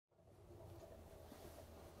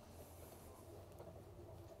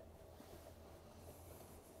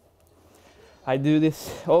I do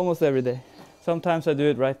this almost every day. Sometimes I do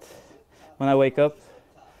it right when I wake up.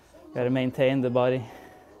 Gotta maintain the body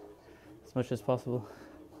as much as possible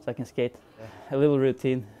so I can skate. A little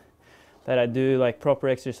routine that I do, like proper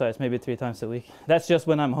exercise, maybe 3 times a week. That's just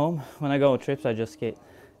when I'm home. When I go on trips, I just skate.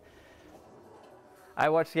 I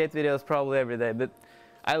watch skate videos probably every day, but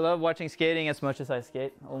I love watching skating as much as I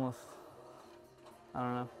skate, almost. I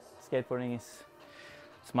don't know, skateboarding it's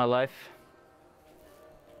my life.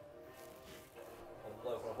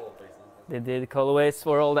 They did colorways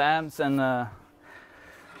for all the amps, and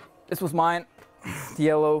this was mine, the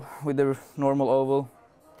yellow with the normal oval.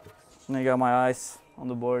 And I got my eyes on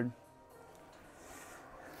the board.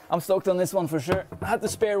 I'm stoked on this one for sure. I had to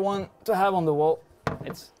spare one to have on the wall.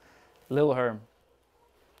 It's Little Herm.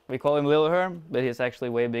 We call him Little Herm, but he's actually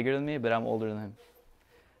way bigger than me, but I'm older than him.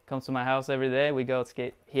 Comes to my house every day, we go out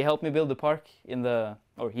skate. He helped me build the park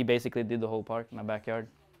or he basically did the whole park in my backyard.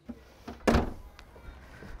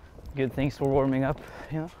 Good things for warming up,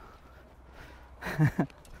 you know.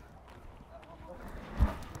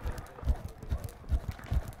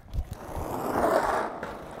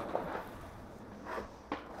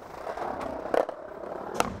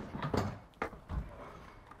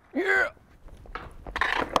 Yeah.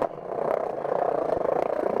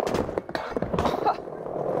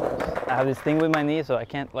 I have this thing with my knee, so I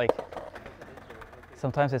can't like.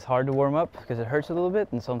 Sometimes it's hard to warm up because it hurts a little bit,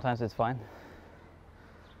 and sometimes it's fine.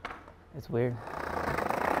 It's weird.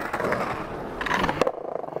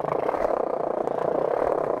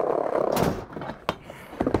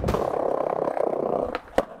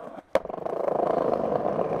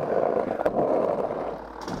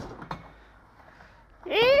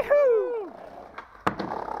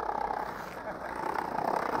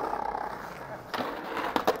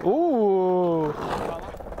 Ooh.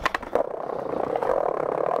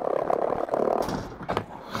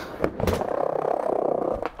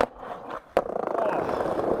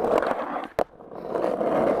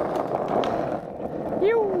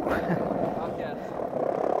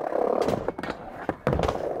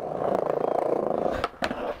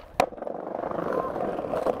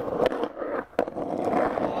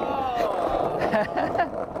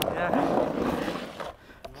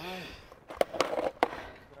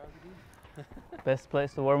 Best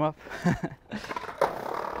place to warm up.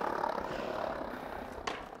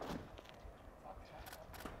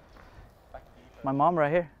 My mom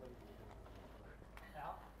right here.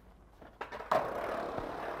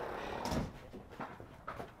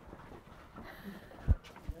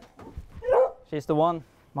 She's the one,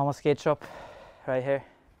 Mama's skate shop, right here.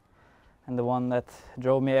 And the one that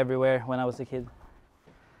drove me everywhere when I was a kid.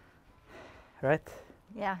 Right?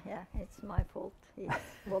 Yeah, it's my fault. He's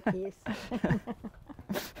what he is.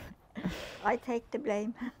 I take the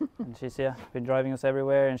blame. And she's been driving us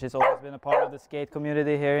everywhere, and she's always been a part of the skate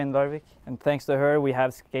community here in Larvik. And thanks to her, we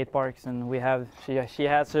have skate parks, and she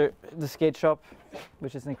has the skate shop,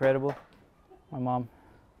 which is incredible. My mom,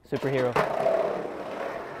 superhero.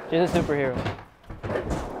 She's a superhero.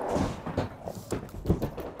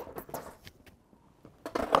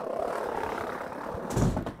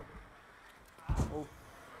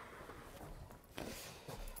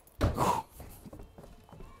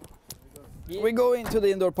 We go into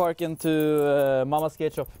the indoor park and to Mama's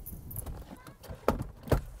skate shop.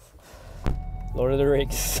 Lord of the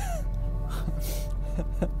Rings.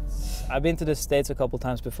 I've been to the States a couple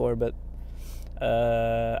times before, but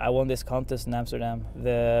I won this contest in Amsterdam.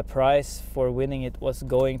 The prize for winning it was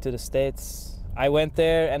going to the States. I went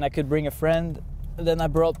there and I could bring a friend. And then I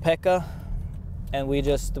brought Pekka, and we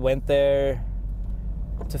just went there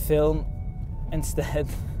to film instead.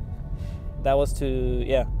 That was to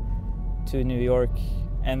New York,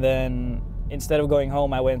 and then instead of going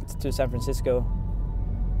home I went to San Francisco,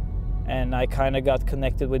 and I kind of got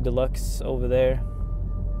connected with Deluxe over there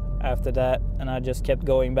after that, and I just kept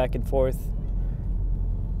going back and forth,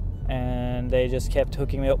 and they just kept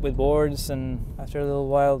hooking me up with boards, and after a little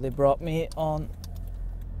while they brought me on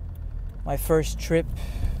my first trip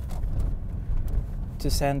to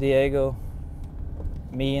San Diego.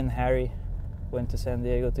 Me and Harry went to San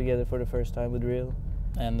Diego together for the first time with Real.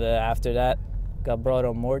 And after that, got brought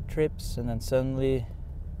on more trips, and then suddenly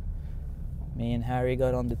me and Harry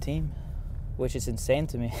got on the team, which is insane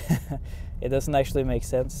to me. It doesn't actually make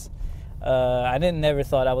sense. I never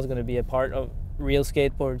thought I was going to be a part of Real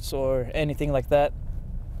skateboards or anything like that.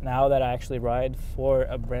 Now that I actually ride for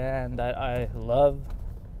a brand that I love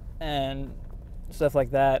and stuff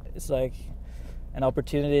like that, it's like an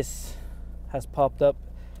opportunity has popped up.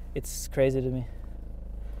 It's crazy to me.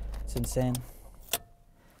 It's insane.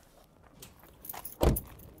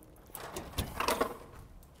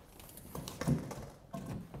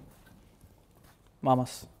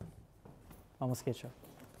 Mama's skate shop.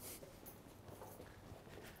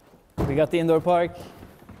 We got the indoor park.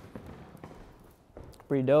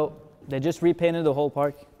 Pretty dope. They just repainted the whole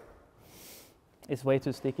park. It's way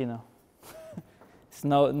too sticky now. It's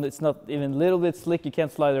not even a little bit slick. You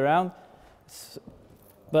can't slide around.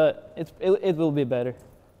 But it will be better.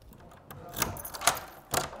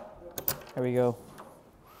 There we go.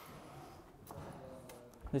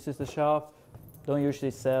 This is the shop. Don't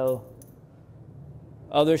usually sell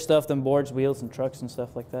other stuff than boards, wheels, and trucks and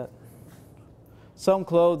stuff like that. Some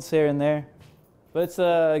clothes here and there. But it's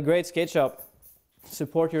a great skate shop.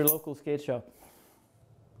 Support your local skate shop.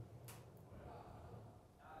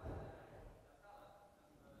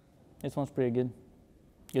 This one's pretty good.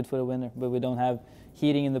 Good for the winter, but we don't have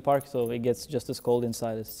heating in the park, so it gets just as cold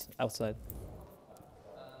inside as outside.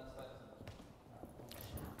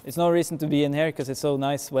 It's no reason to be in here because it's so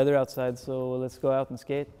nice weather outside, so let's go out and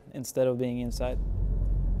skate instead of being inside.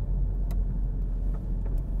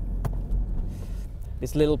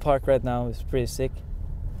 This little park right now is pretty sick.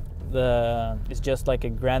 It's just like a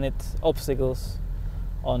granite obstacles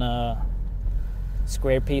on a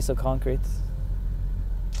square piece of concrete.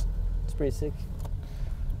 It's pretty sick.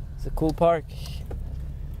 It's a cool park.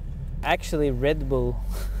 Actually, Red Bull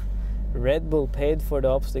paid for the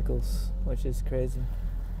obstacles, which is crazy.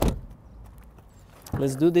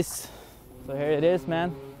 Let's do this. So here it is,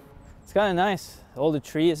 man. It's kind of nice. All the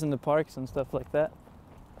trees in the parks and stuff like that.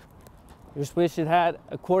 Just wish it had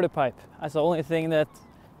a quarter pipe. That's the only thing that's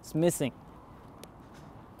missing.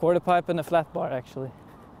 Quarter pipe and a flat bar, actually.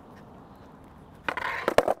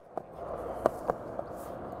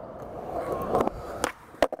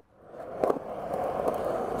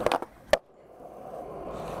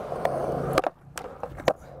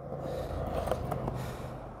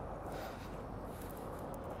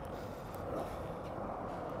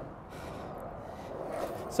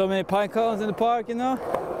 So many pine cones in the park, you know?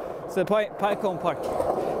 It's a pine cone park.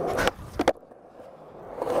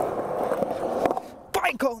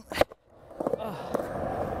 Pine cone!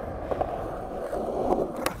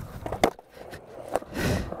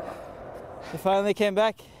 We finally came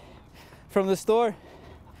back from the store.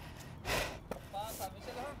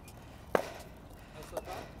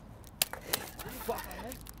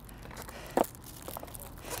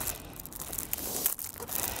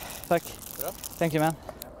 Thank you, man.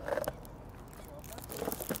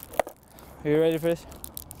 Are you ready for this?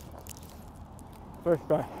 First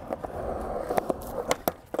try.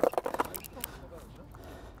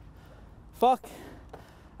 Fuck!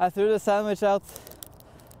 I threw the sandwich out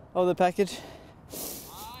of the package.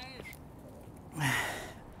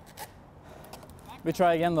 We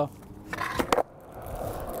try again though.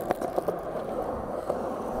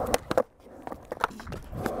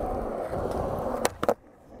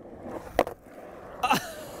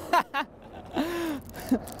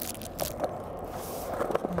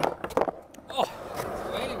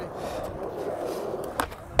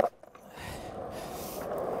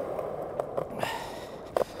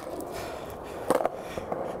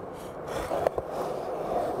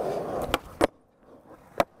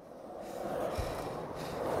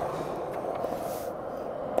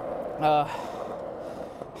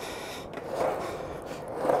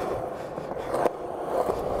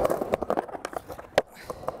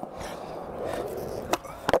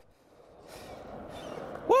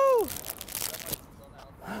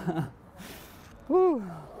 Woo!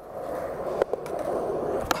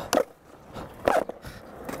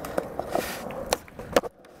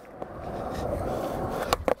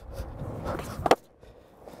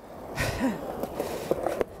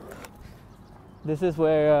 This is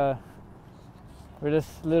where this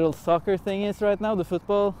little soccer thing is right now, the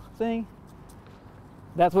football thing.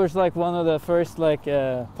 That was like one of the first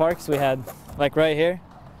parks we had, like right here,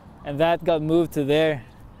 and that got moved to there.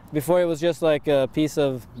 Before it was just like a piece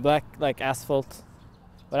of black asphalt.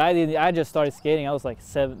 But I just started skating. I was like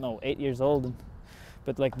 8 years old.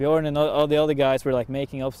 But like Bjorn and all the other guys were like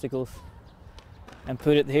making obstacles and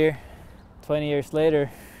put it here. 20 years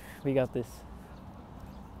later, we got this.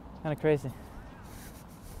 Kind of crazy.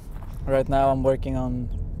 Right now I'm working on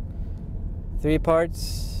 3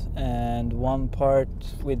 parts, and 1 part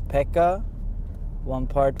with Pekka, 1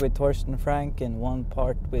 part with Torsten Frank, and 1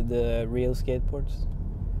 part with the real skateboards.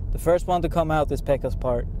 The first one to come out is Pekka's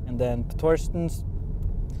part, and then Torsten's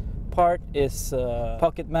part is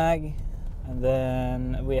Pocket Mag, and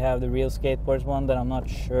then we have the real skateboards one that I'm not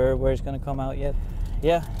sure where it's going to come out yet.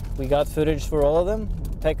 Yeah, we got footage for all of them.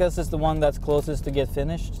 Pekka's is the one that's closest to get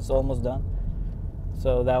finished. It's almost done.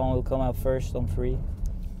 So that one will come out first on free.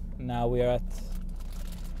 Now we are at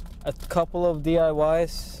a couple of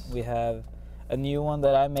DIYs. We have a new one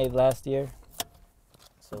that I made last year.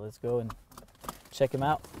 So let's go and check him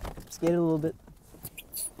out. Skate a little bit.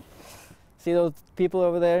 See those people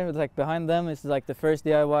over there? It's like behind them. It's like the first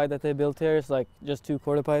DIY that they built here. It's like just 2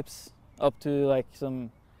 quarter pipes up to like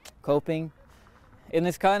some coping, and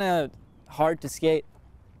it's kind of hard to skate.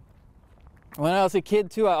 When I was a kid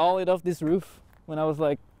too, I ollied off this roof when I was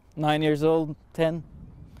like 9 years old, 10.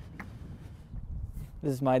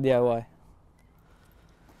 This is my DIY.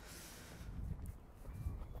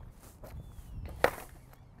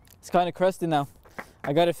 It's kind of crusty now.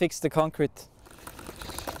 I gotta fix the concrete.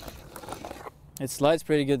 It slides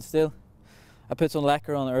pretty good still. I put some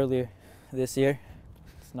lacquer on earlier this year.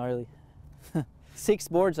 It's gnarly. 6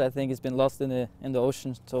 boards I think has been lost in the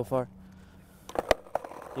ocean so far.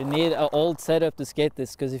 You need an old setup to skate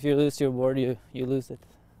this, because if you lose your board, you lose it.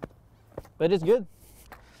 But it's good.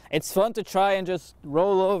 It's fun to try and just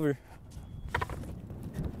roll over.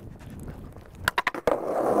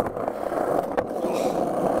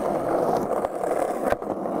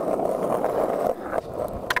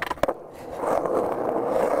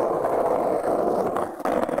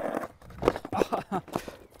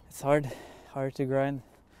 It's hard to grind.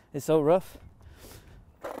 It's so rough.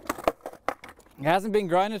 It hasn't been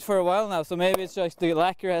grinded for a while now, so maybe it's just the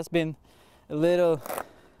lacquer has been a little,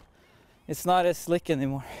 it's not as slick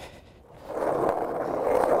anymore.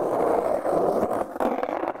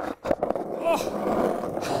 Oh.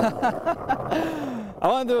 I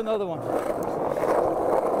want to do another one.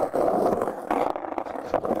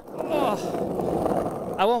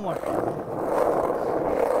 Oh. I want more.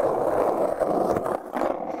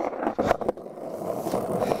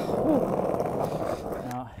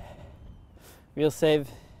 We'll save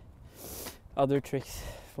other tricks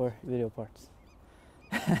for video parts.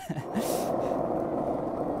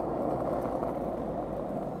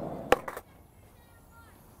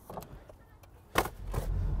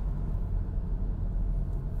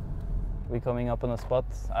 We're coming up on a spot.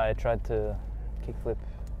 I tried to kickflip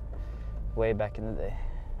way back in the day.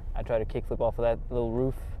 I tried to kickflip off of that little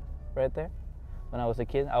roof right there when I was a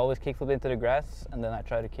kid. I always kickflip into the grass, and then I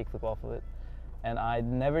tried to kickflip off of it. And I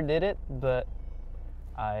never did it, but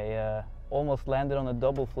I almost landed on a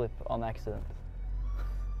double flip on accident.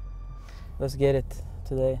 Let's get it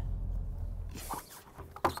today.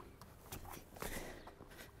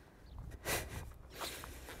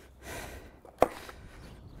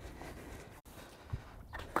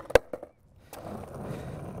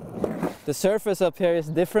 The surface up here is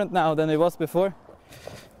different now than it was before.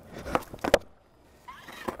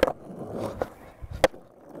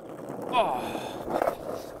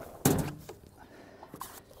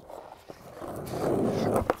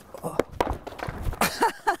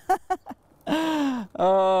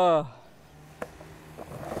 Oh.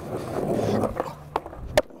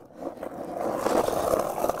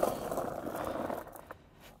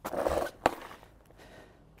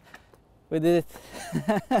 We did it.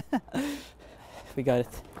 We got it.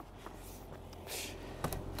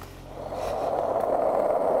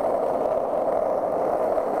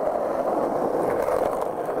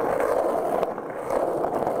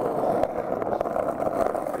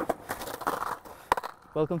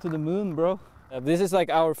 Welcome to the moon, bro. This is like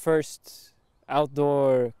our first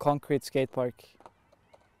outdoor concrete skate park,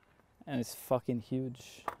 and it's fucking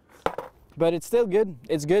huge. But it's still good.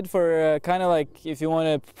 It's good for kind of like if you want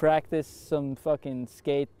to practice some fucking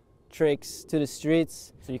skate tricks to the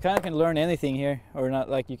streets. So you kind of can learn anything here, or not,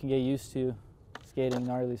 like you can get used to skating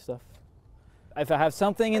gnarly stuff. If I have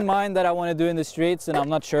something in mind that I want to do in the streets and I'm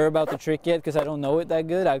not sure about the trick yet because I don't know it that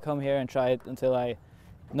good, I come here and try it until I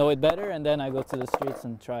know it better, and then I go to the streets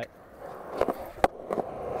and try it.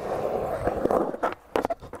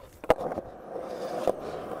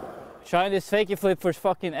 Trying this fakie flip for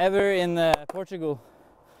fucking ever in Portugal.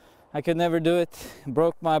 I could never do it.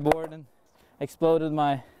 Broke my board and exploded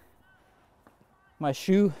my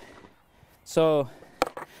shoe. So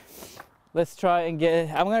let's try and get.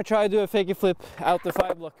 I'm gonna try to do a fakie flip out the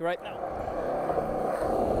 5 block right now.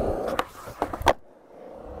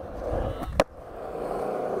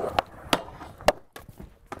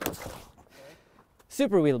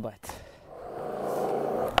 Super wheel bite.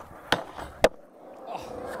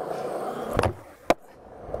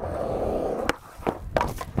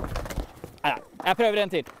 Jeg prøver en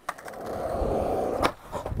til.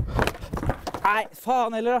 Nei,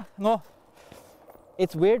 faen heller da. Nå.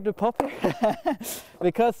 It's weird to pop here.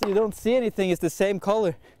 Because you don't see anything, it's the same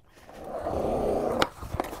color.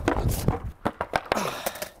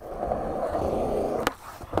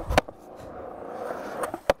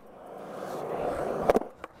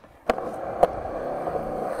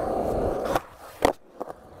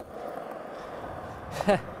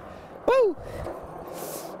 Woo!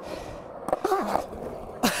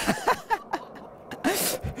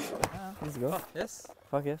 Let's go. Yes.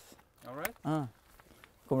 Fuck yes. All right.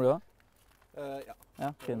 Kommer du da? Ja.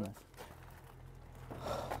 Ja, goodness.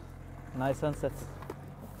 Nice sunset.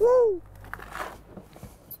 Woo!